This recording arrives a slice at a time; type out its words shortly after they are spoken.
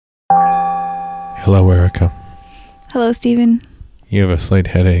Hello, Erica. Hello, Stephen. You have a slight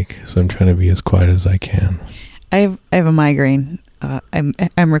headache, so I'm trying to be as quiet as I can. I have a migraine. I'm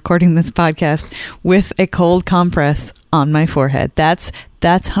recording this podcast with a cold compress on my forehead. That's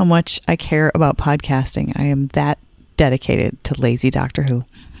how much I care about podcasting. I am that dedicated to lazy Doctor Who.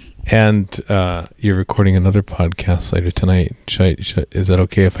 And you're recording another podcast later tonight. Is that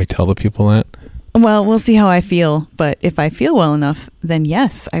okay if I tell the people that? Well, we'll see how I feel, but if I feel well enough, then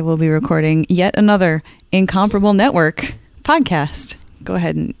yes, I will be recording yet another Incomparable Network podcast. Go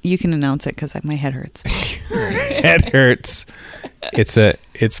ahead and you can announce it because my head hurts. Head hurts.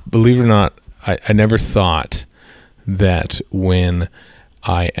 It's believe it or not, I never thought that when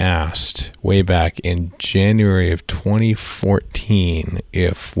I asked way back in January of 2014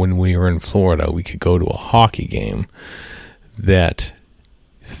 if when we were in Florida we could go to a hockey game, that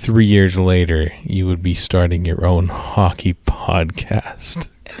 3 years later you would be starting your own hockey podcast.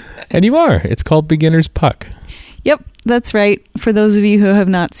 And you are. It's called Beginner's Puck. Yep, that's right. For those of you who have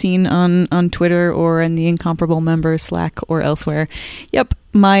not seen on Twitter or in the Incomparable members Slack or elsewhere, yep,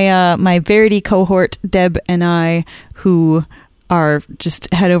 my Verity cohort, Deb, and I, who are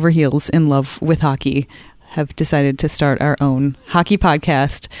just head over heels in love with hockey, have decided to start our own hockey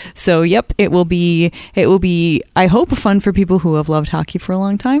podcast. So, yep, it will be, I hope, fun for people who have loved hockey for a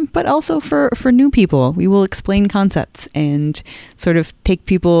long time, but also for new people. We will explain concepts and sort of take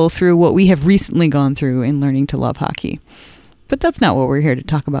people through what we have recently gone through in learning to love hockey. But that's not what we're here to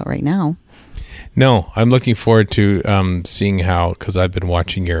talk about right now. No, I'm looking forward to seeing how, because I've been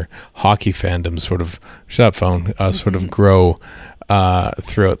watching your hockey fandom sort of, shut up phone, sort of grow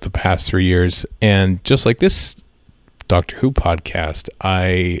throughout the past 3 years. And just like this Doctor Who podcast,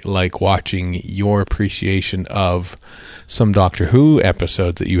 I like watching your appreciation of some Doctor Who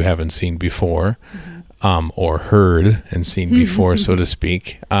episodes that you haven't seen before, or heard and seen before, so to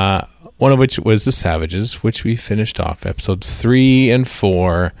speak. One of which was The Savages, which we finished off episodes 3 and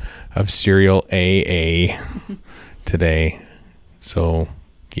 4 of Serial AA today. So,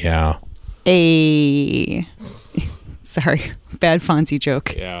 yeah. Sorry, bad Fonzie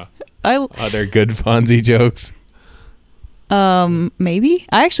joke. Yeah. Are there good Fonzie jokes? Maybe.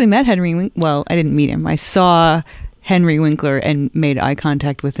 I actually met Henry Winkler. Well, I didn't meet him. I saw Henry Winkler and made eye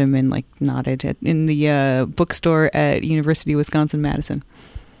contact with him and nodded in the bookstore at University of Wisconsin-Madison.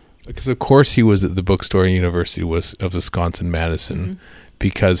 Because of course he was at the bookstore at University of Wisconsin-Madison,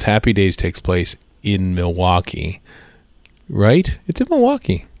 because Happy Days takes place in Milwaukee, right? It's in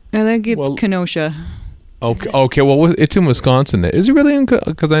Milwaukee. I think it's Kenosha. Okay. Well, it's in Wisconsin. Is it really?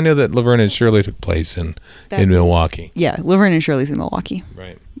 Because I know that Laverne and Shirley took place in Milwaukee. Yeah, Laverne and Shirley's in Milwaukee.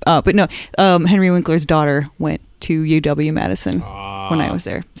 Right. But no, Henry Winkler's daughter went to UW-Madison when I was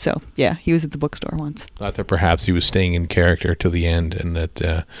there. So, yeah, he was at the bookstore once. I thought perhaps he was staying in character till the end, and that,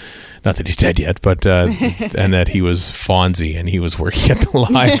 not that he's dead yet, but, and that he was Fonzie and he was working at the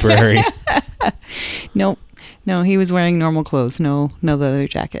library. No, he was wearing normal clothes, no leather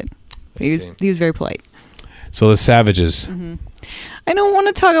jacket. He was very polite. So The Savages. I don't want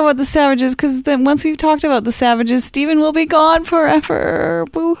to talk about The Savages because then once we've talked about The Savages, Stephen will be gone forever.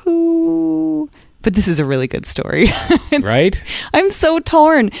 Boo-hoo. But this is a really good story. Right? I'm so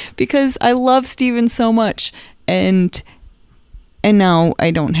torn because I love Stephen so much, and now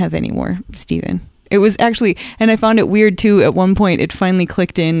I don't have any more Stephen. It was actually, and I found it weird too, at one point it finally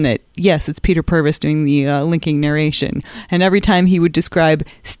clicked in that, yes, it's Peter Purves doing the linking narration. And every time he would describe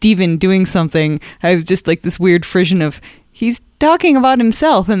Stephen doing something, I was just like this weird frisson of, he's talking about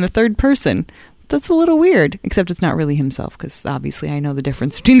himself in the third person. That's a little weird, except it's not really himself, because obviously I know the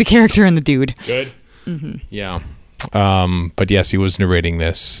difference between the character and the dude. Good. Yeah. But yes, he was narrating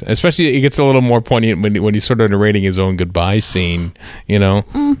this. Especially, it gets a little more poignant when he's sort of narrating his own goodbye scene, you know?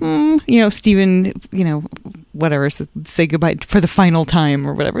 Stephen, whatever, say goodbye for the final time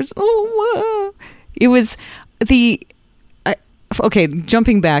or whatever. It was okay,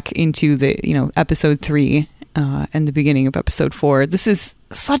 jumping back into the, episode 3 and the beginning of episode 4. This is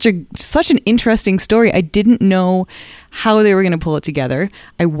such an interesting story. I didn't know how they were going to pull it together.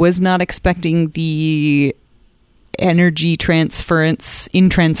 I was not expecting the energy transference,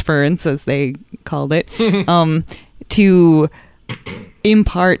 as they called it, to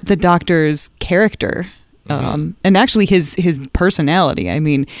impart the Doctor's character. And actually his personality. I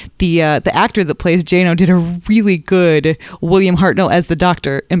mean, the actor that plays Jano did a really good William Hartnell as the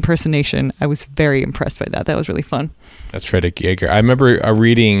Doctor impersonation. I was very impressed by that. That was really fun. That's Frederick Yeager. I remember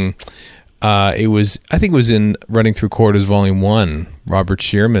reading I think it was in Running Through Quarters Volume 1, Robert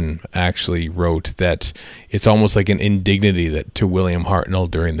Shearman actually wrote that it's almost like an indignity that to William Hartnell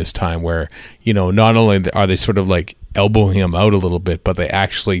during this time where, not only are they sort of like elbowing him out a little bit, but they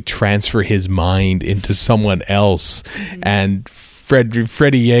actually transfer his mind into someone else. And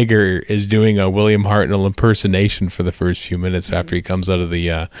Freddie Yeager is doing a William Hartnell impersonation for the first few minutes after he comes out of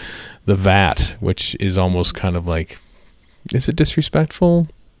the vat, which is almost kind of like, is it disrespectful?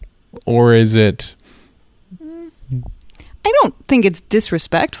 Or is it... I don't think it's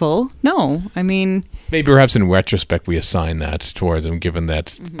disrespectful. No. I mean... Maybe perhaps in retrospect we assign that towards him, given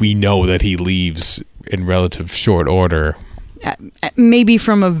that we know that he leaves in relative short order. Maybe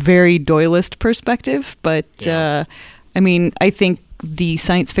from a very Doyleist perspective, but I mean, I think the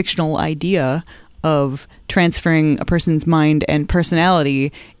science fictional idea of transferring a person's mind and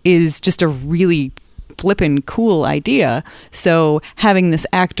personality is just a really flippin' cool idea. So having this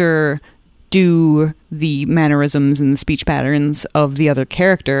actor do the mannerisms and the speech patterns of the other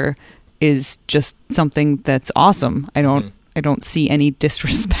character is just something that's awesome. I don't see any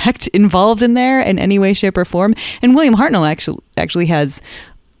disrespect involved in there in any way, shape, or form. And William Hartnell actually has,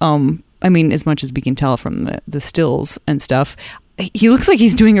 I mean, as much as we can tell from the stills and stuff, he looks like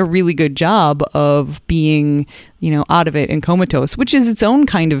he's doing a really good job of being, out of it and comatose, which is its own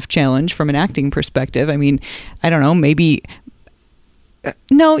kind of challenge from an acting perspective. I mean, I don't know, maybe...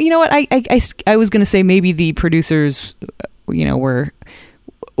 No, you know what? I was going to say maybe the producers,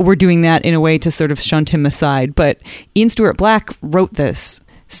 were doing that in a way to sort of shunt him aside. But Ian Stewart Black wrote this,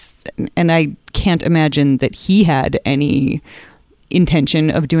 and I can't imagine that he had any intention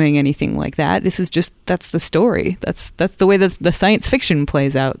of doing anything like that. This is just, that's the story. That's the way that the science fiction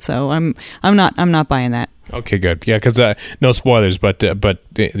plays out. So I'm not buying that. Okay, good. Yeah, because no spoilers, but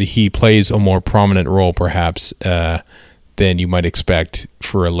he plays a more prominent role perhaps than you might expect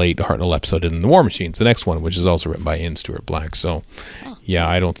for a late Hartnell episode in The War Machines, the next one, which is also written by Ian Stewart Black. So, yeah,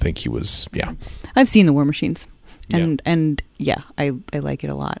 I don't think he was. Yeah, I've seen The War Machines. And I like it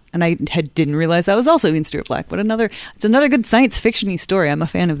a lot. And I didn't realize that was also Ian Stewart Black. But it's another good science fiction-y story. I'm a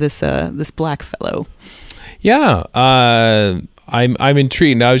fan of this Black fellow. Yeah, I'm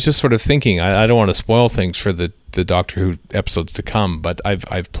intrigued. I was just sort of thinking. I don't want to spoil things for the Doctor Who episodes to come, but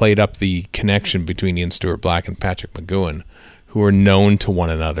I've played up the connection between Ian Stewart Black and Patrick McGoohan, who are known to one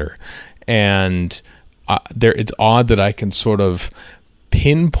another, and it's odd that I can sort of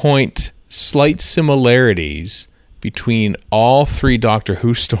pinpoint slight similarities between all three Doctor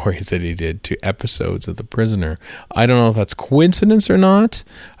Who stories that he did to episodes of The Prisoner. I don't know if that's coincidence or not.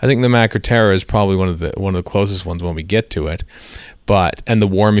 I think the Macra Terror is probably one of the closest ones when we get to it. And the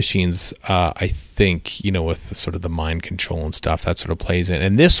War Machines, I think, with the sort of the mind control and stuff, that sort of plays in.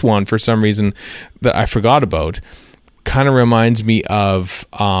 And this one, for some reason that I forgot about, kind of reminds me of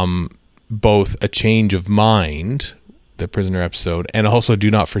both A Change of Mind, the Prisoner episode, and also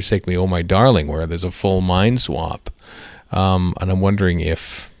Do Not Forsake Me, Oh My Darling, where there's a full mind swap. And I'm wondering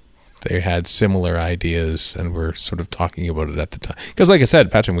if they had similar ideas and were sort of talking about it at the time. Because like I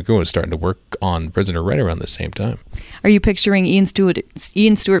said, Patrick McGoohan was starting to work on Prisoner right around the same time. Are you picturing Ian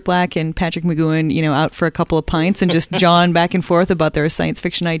Stewart Black and Patrick McGoohan, out for a couple of pints and just jawing back and forth about their science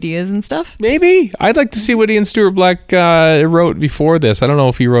fiction ideas and stuff? Maybe. I'd like to see what Ian Stewart Black wrote before this. I don't know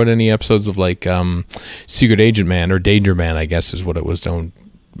if he wrote any episodes of like Secret Agent Man or Danger Man, I guess is what it was known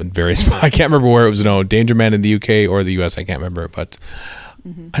in various... I can't remember where it was known. Danger Man in the UK or the US, I can't remember, but...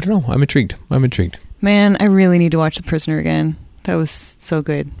 I don't know. I'm intrigued. Man, I really need to watch The Prisoner again. That was so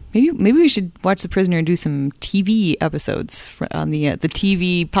good. Maybe we should watch The Prisoner and do some TV episodes on the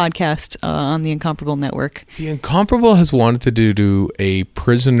TV podcast on the Incomparable Network. The Incomparable has wanted to do a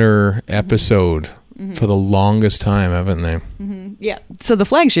Prisoner episode for the longest time, haven't they? Mm-hmm. Yeah. So the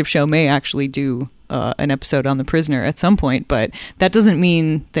flagship show may actually do an episode on The Prisoner at some point, but that doesn't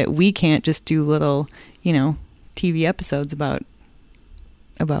mean that we can't just do little, TV episodes about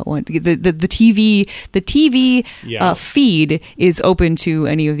what the TV feed is open to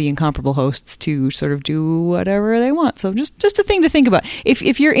any of the Incomparable hosts to sort of do whatever they want. So just a thing to think about.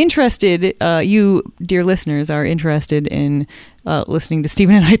 If you're interested, you dear listeners are interested in listening to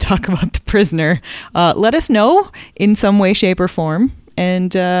Stephen and I talk about The Prisoner, let us know in some way, shape, or form.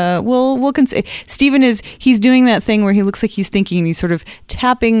 And we'll consider. Stephen he's doing that thing where he looks like he's thinking, and he's sort of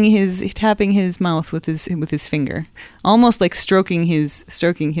tapping his mouth with his finger, almost like stroking his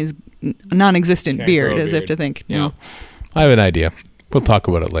non-existent beard, as if to think. Yeah, I have an idea. We'll talk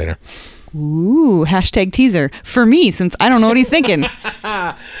about it later. Ooh, #teaser for me, since I don't know what he's thinking.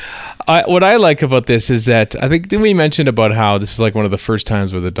 What I like about this is that I think we mentioned about how this is like one of the first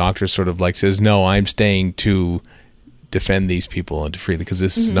times where the Doctor sort of like says, "No, I'm staying to defend these people and to free them, because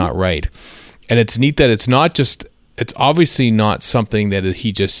this is not right. And it's neat that it's obviously not something that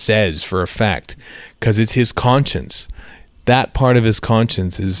he just says for effect, because it's his conscience. That part of his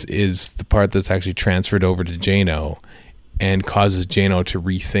conscience is the part that's actually transferred over to Jano and causes Jano to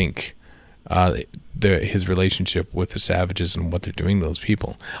rethink his relationship with the savages and what they're doing to those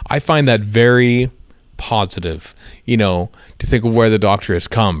people. I find that very positive, to think of where the Doctor has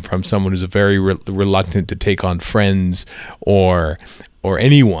come from, someone who's a very reluctant to take on friends or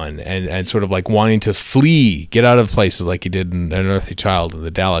anyone, and sort of like wanting to flee, get out of places like he did in An Unearthly Child and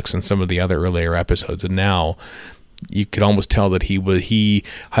the Daleks and some of the other earlier episodes. And now you could almost tell that he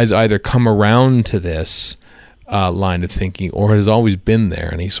has either come around to this line of thinking or has always been there,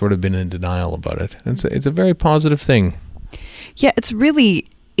 and he's sort of been in denial about it. And it's a very positive thing. Yeah, it's really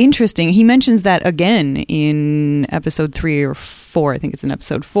interesting. He mentions that again in episode 3 or 4. I think it's in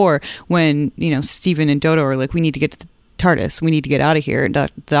episode 4 when, Steven and Dodo are like, we need to get to the TARDIS. We need to get out of here. And the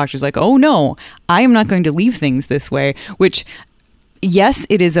Doctor's like, oh no, I am not going to leave things this way, which... Yes,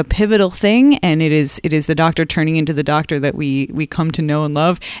 it is a pivotal thing, and it is the Doctor turning into the Doctor that we come to know and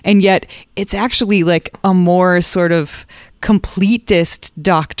love, and yet it's actually like a more sort of completist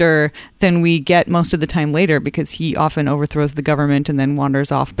Doctor than we get most of the time later, because he often overthrows the government and then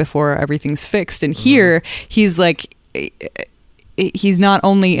wanders off before everything's fixed. And here, he's like... He's not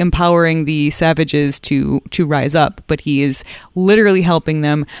only empowering the savages to rise up, but he is literally helping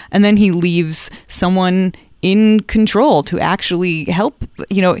them, and then he leaves someone in control to actually help.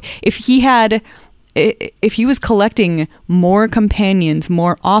 If he was collecting more companions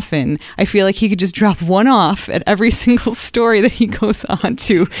more often, I feel like he could just drop one off at every single story that he goes on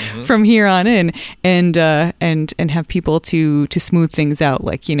to from here on in, and have people to smooth things out.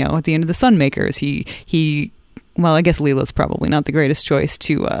 Like, at the end of the Sunmakers, he well, I guess Leela's probably not the greatest choice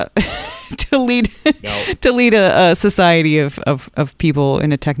to lead a society of people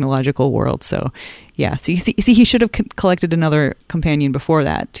in a technological world. So, yeah. So you see, he should have collected another companion before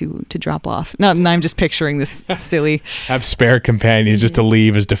that to drop off. No, I'm just picturing this silly. Have spare companions just to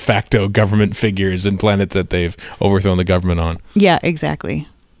leave as de facto government figures in planets that they've overthrown the government on. Yeah, exactly.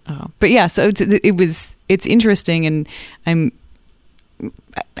 But yeah, so it's interesting, and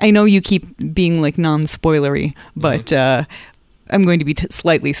I know you keep being like non-spoilery, but I'm going to be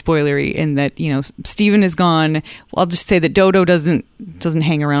slightly spoilery in that, Steven is gone. I'll just say that Dodo doesn't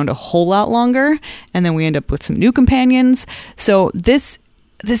hang around a whole lot longer, and then we end up with some new companions. So this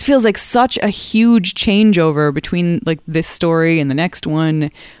feels like such a huge changeover between like this story and the next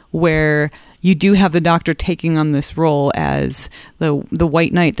one, where you do have the Doctor taking on this role as the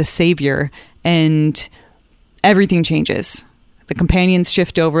White Knight, the savior, and everything changes. The companions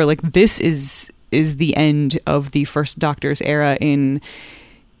shift over. Like, this is the end of the first Doctor's era in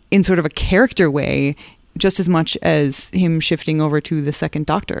sort of a character way, just as much as him shifting over to the second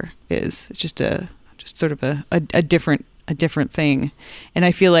Doctor is. It's just sort of a different thing. And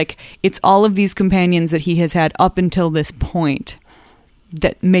I feel like it's all of these companions that he has had up until this point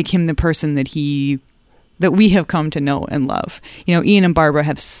that make him the person that we have come to know and love. Ian and Barbara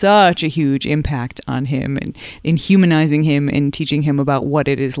have such a huge impact on him, and in humanizing him and teaching him about what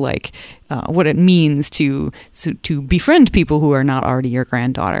it is like, what it means to befriend people who are not already your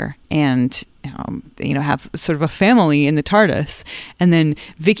granddaughter, and have sort of a family in the TARDIS. And then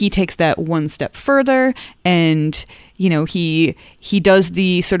Vicky takes that one step further, and he does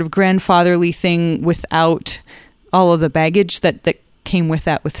the sort of grandfatherly thing without all of the baggage that came with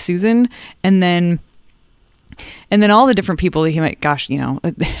that with Susan, and then all the different people that he might,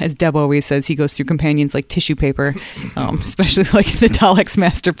 as Deb always says, he goes through companions like tissue paper, especially like the Daleks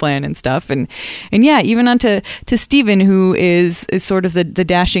master plan and stuff. And yeah, even on to Steven, who is sort of the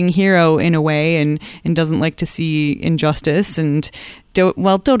dashing hero in a way, and doesn't like to see injustice. And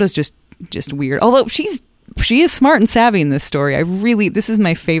Dodo's just weird. Although she is smart and savvy in this story. This is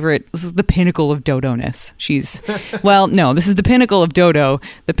my favorite. This is the pinnacle of Dodo-ness. This is the pinnacle of Dodo.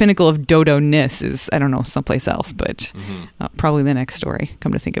 The pinnacle of Dodo-ness is, I don't know, someplace else, but probably the next story,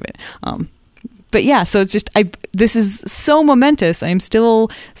 come to think of it. But yeah, so it's just, this is so momentous. I'm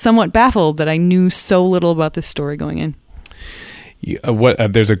still somewhat baffled that I knew so little about this story going in.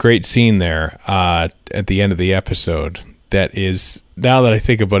 There's a great scene there at the end of the episode that is, now that I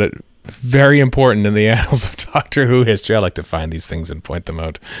think about it, very important in the annals of Doctor Who history. I like to find these things and point them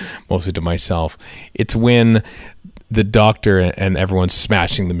out, mostly to myself. It's when the Doctor and everyone's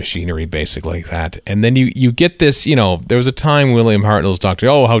smashing the machinery, basically, like that. And then you get this, there was a time William Hartnell's Doctor,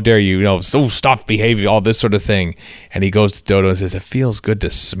 oh, how dare you, so stop behaving, all this sort of thing. And he goes to Dodo and says, it feels good to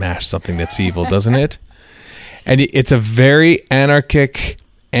smash something that's evil, doesn't it? And it's a very anarchic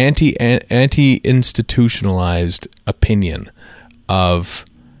anti-institutionalized opinion of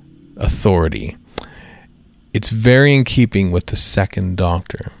authority. It's very in keeping with the Second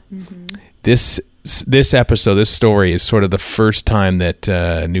Doctor. This episode, this story is sort of the first time that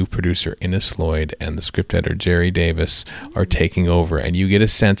new producer Innes Lloyd and the script editor Jerry Davis are taking over, and you get a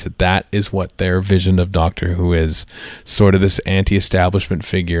sense that that is what their vision of Doctor Who is, sort of this anti-establishment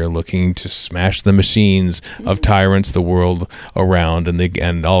figure looking to smash the machines of tyrants the world around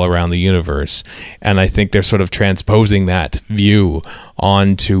and all around the universe. And I think they're sort of transposing that view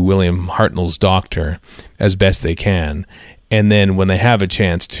onto William Hartnell's Doctor as best they can. And then when they have a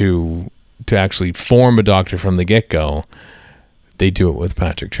chance to actually form a Doctor from the get-go, they do it with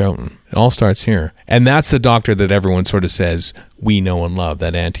Patrick Troughton. It all starts here. And that's the Doctor that everyone sort of says we know and love,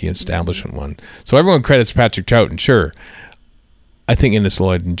 that anti-establishment one. So everyone credits Patrick Troughton, sure. I think Innes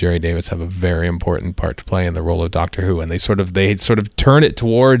Lloyd and Jerry Davis have a very important part to play in the role of Doctor Who, and they sort of turn it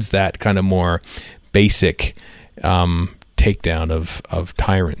towards that kind of more basic takedown of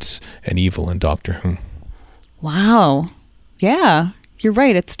tyrants and evil in Doctor Who. Wow. Yeah. You're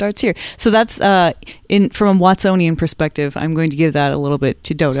right. It starts here. So that's from a Watsonian perspective. I'm going to give that a little bit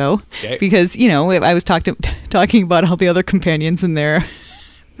to Dodo, because I was talking about all the other companions and their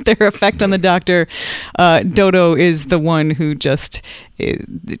effect on the Doctor. Dodo is the one who just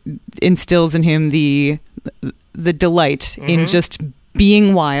instills in him the delight in just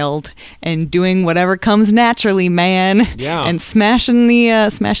being wild and doing whatever comes naturally, man. Yeah. And smashing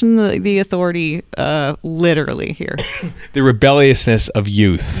the authority literally here. The rebelliousness of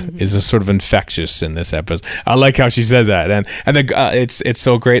youth is a sort of infectious in this episode. I like how she says that, and it's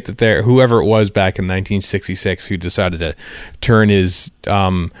so great that whoever it was back in 1966 who decided to turn his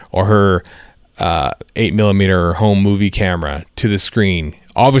or her 8mm home movie camera to the screen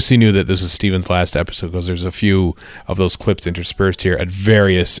obviously knew that this was Stephen's last episode, because there's a few of those clips interspersed here at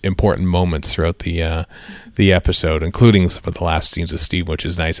various important moments throughout the episode, including some of the last scenes of Steve, which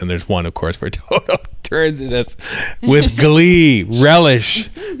is nice. And there's one, of course, where Dodo turns and just, with glee, relish,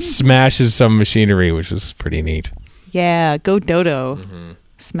 smashes some machinery, which is pretty neat. Yeah, go Dodo.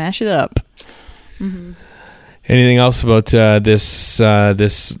 Smash it up. Anything else about this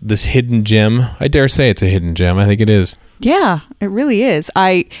hidden gem? I dare say it's a hidden gem. I think it is. Yeah, it really is.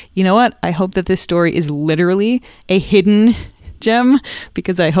 You know what? I hope that this story is literally a hidden gem,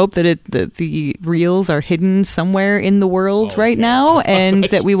 because I hope that the reels are hidden somewhere in the world right now, and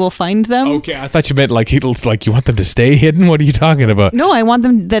that we will find them. Okay, I thought you meant like you want them to stay hidden. What are you talking about? No, I want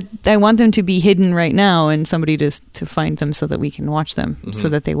them to be hidden right now, and somebody to find them so that we can watch them, so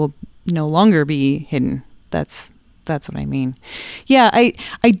that they will no longer be hidden. That's what I mean. Yeah,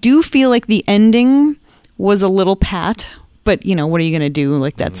 I do feel like the ending was a little pat, but what are you going to do?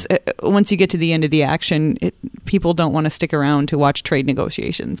 Like, that's once you get to the end of the action, people don't want to stick around to watch trade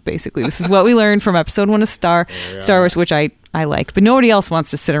negotiations. Basically, this is what we learned from episode 1 of Star Wars, which I like, but nobody else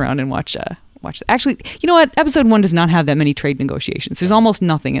wants to sit around and watch. Actually, you know what? Episode 1 does not have that many trade negotiations. There's almost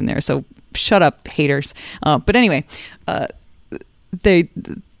nothing in there. So shut up, haters. But anyway, they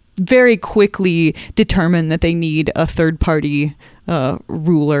very quickly determine that they need a third-party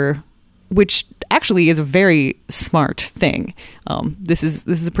ruler, which actually is a very smart thing. This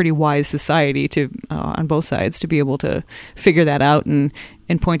is a pretty wise society on both sides to be able to figure that out and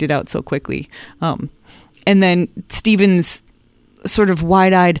point it out so quickly. And then Stephen's sort of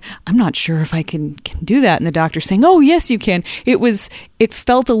wide-eyed, I'm not sure if I can do that, and the Doctor saying, "Oh yes, you can." It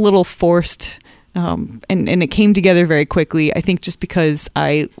felt a little forced. And it came together very quickly. I think just because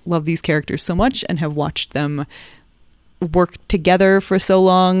I love these characters so much and have watched them work together for so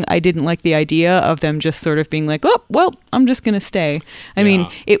long, I didn't like the idea of them just sort of being like, "Oh, well, I'm just going to stay." I mean,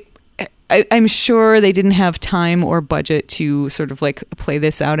 I'm sure they didn't have time or budget to sort of like play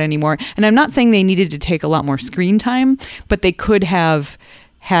this out anymore. And I'm not saying they needed to take a lot more screen time, but they could have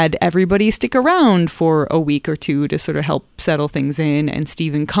had everybody stick around for a week or two to sort of help settle things in, and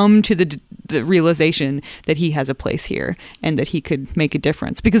Stephen come to the realization that he has a place here and that he could make a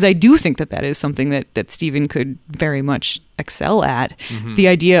difference. Because I do think that is something that Stephen could very much excel at. The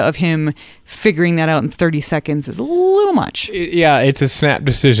idea of him figuring that out in 30 seconds is a little much. Yeah, it's a snap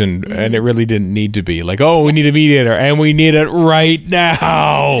decision, and it really didn't need to be like, "Oh, we need a mediator, and we need it right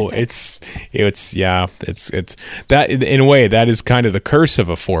now." It's that, in a way, that is kind of the curse of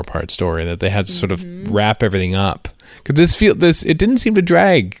a 4-part story, that they had to sort of wrap everything up. Because it didn't seem to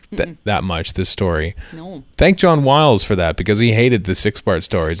drag that much, this story. No. Thank John Wiles for that, because he hated the 6-part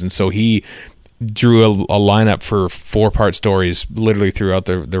stories, and so he drew a lineup for 4-part stories literally throughout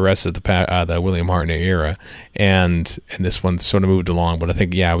the rest of the William Hartnell era, and this one sort of moved along. But I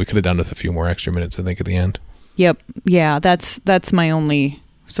think, we could have done with a few more extra minutes, I think, at the end. Yep. Yeah, that's my only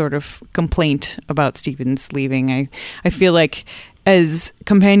sort of complaint about Steven's leaving. I feel like as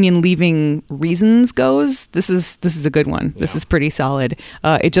companion leaving reasons goes, this is a good one. This is pretty solid.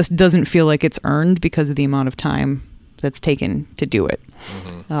 It just doesn't feel like it's earned because of the amount of time that's taken to do it.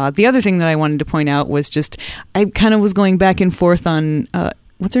 The other thing that I wanted to point out was just I kind of was going back and forth on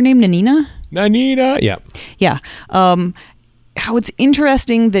what's her name, Nanina? Yeah. How it's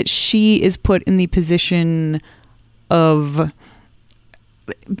interesting that she is put in the position of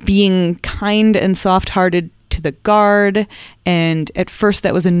being kind and soft-hearted to the guard, and at first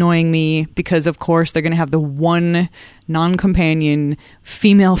that was annoying me because of course they're going to have the one non-companion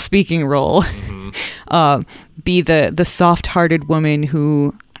female speaking role be the soft-hearted woman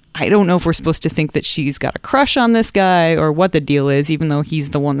who I don't know if we're supposed to think that she's got a crush on this guy or what the deal is, even though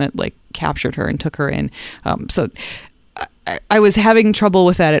he's the one that like captured her and took her in. So I was having trouble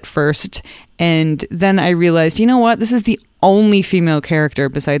with that at first, and then I realized, you know what, this is the only female character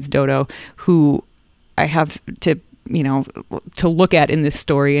besides Dodo who I have to look at in this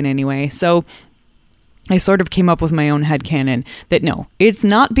story in any way. So I sort of came up with my own headcanon that no, it's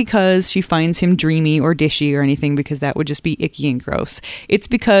not because she finds him dreamy or dishy or anything, because that would just be icky and gross. It's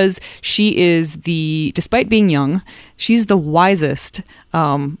because she is despite being young, she's the wisest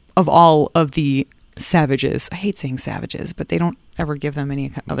of all of the savages. I hate saying savages, but they don't ever give them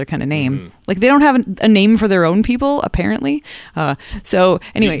any other kind of name. Like they don't have a name for their own people, apparently. So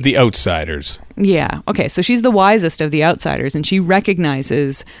anyway, the outsiders. Yeah. Okay. So she's the wisest of the outsiders, and she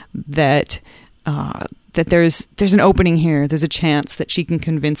recognizes that there's an opening here. There's a chance that she can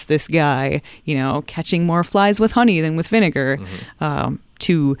convince this guy, catching more flies with honey than with vinegar,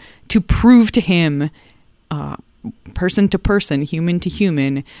 to prove to him, person to person, human to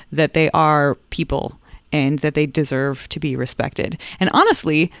human, that they are people and that they deserve to be respected. And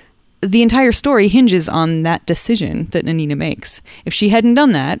honestly, the entire story hinges on that decision that Nanina makes. If she hadn't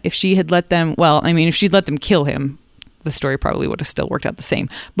done that, if she had let them, if she'd let them kill him, the story probably would have still worked out the same.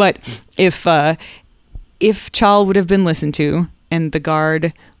 But if Chal would have been listened to and the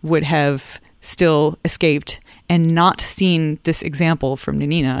guard would have still escaped and not seen this example from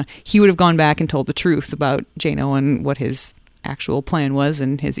Nanina, he would have gone back and told the truth about Jano and what his actual plan was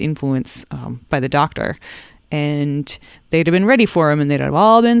and his influence by the doctor. And they'd have been ready for him and they'd have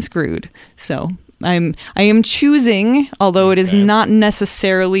all been screwed. So I am choosing, although it is not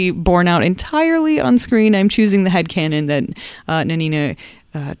necessarily borne out entirely on screen, I'm choosing the headcanon that Nanina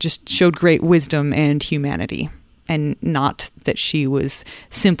just showed great wisdom and humanity, and not that she was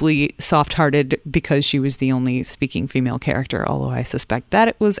simply soft-hearted because she was the only speaking female character, although I suspect that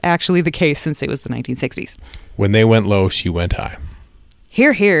it was actually the case since it was the 1960s. When they went low, she went high.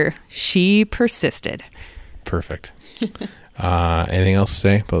 Hear, hear. She persisted. Perfect. Anything else to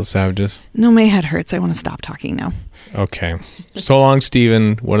say about the Savages? No, my head hurts. I want to stop talking now. Okay. So long,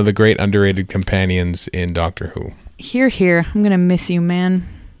 Stephen. One of the great underrated companions in Doctor Who. Hear, hear. I'm going to miss you, man.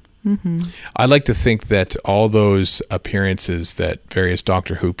 Mm-hmm. I like to think that all those appearances that various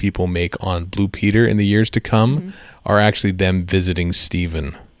Doctor Who people make on Blue Peter in the years to come are actually them visiting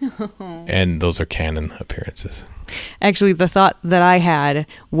Stephen. And those are canon appearances. Actually, the thought that I had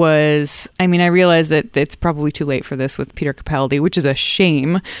was, I realize that it's probably too late for this with Peter Capaldi, which is a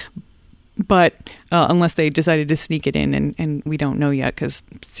shame. But unless they decided to sneak it in, and we don't know yet because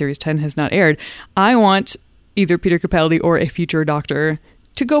Series 10 has not aired, I want either Peter Capaldi or a future Doctor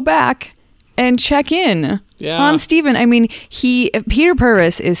to go back and check in on Stephen. Peter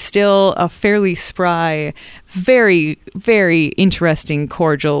Purves is still a fairly spry, very, very interesting,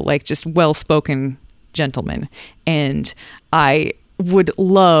 cordial, just well-spoken gentleman. And I would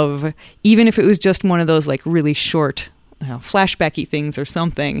love, even if it was just one of those really short flashbacky things or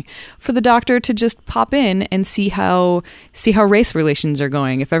something, for the Doctor to just pop in and see how race relations are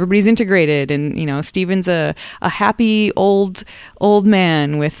going, if everybody's integrated, and Stephen's a happy old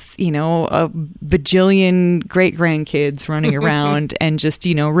man with a bajillion great grandkids running around and just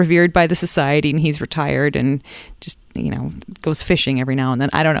revered by the society, and he's retired and just goes fishing every now and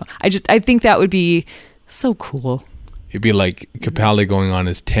then. I don't know, I think that would be so cool. It'd be like Capaldi going on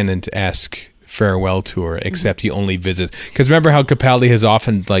his Tennant-esque farewell tour, except he only visits, because remember how Capaldi has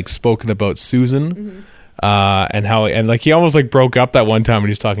often spoken about Susan, and how he almost broke up that one time when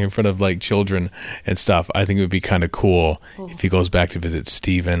he's talking in front of children and stuff. I think it would be kind of cool if he goes back to visit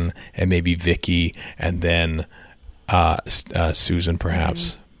Stephen and maybe Vicky and then Susan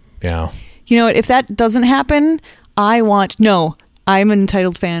perhaps. Yeah. If that doesn't happen, I'm an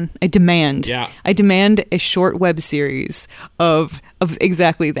entitled fan. I demand a short web series of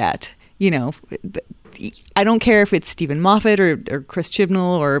exactly that. I don't care if it's Stephen Moffat or Chris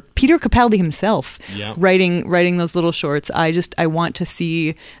Chibnall or Peter Capaldi himself writing those little shorts. I want to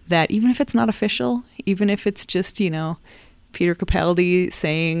see that, even if it's not official, even if it's just, Peter Capaldi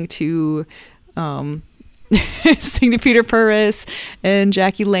saying to Peter Purvis and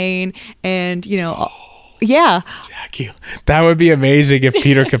Jackie Lane and, yeah. Jackie. That would be amazing if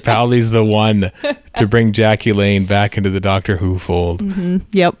Peter Capaldi's the one to bring Jackie Lane back into the Doctor Who fold. Mm-hmm.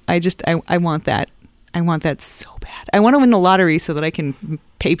 Yep. I want that. I want that so bad. I want to win the lottery so that I can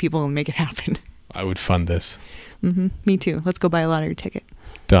pay people and make it happen. I would fund this. Mm-hmm. Me too. Let's go buy a lottery ticket.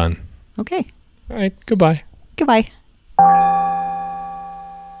 Done. Okay. All right. Goodbye. Goodbye.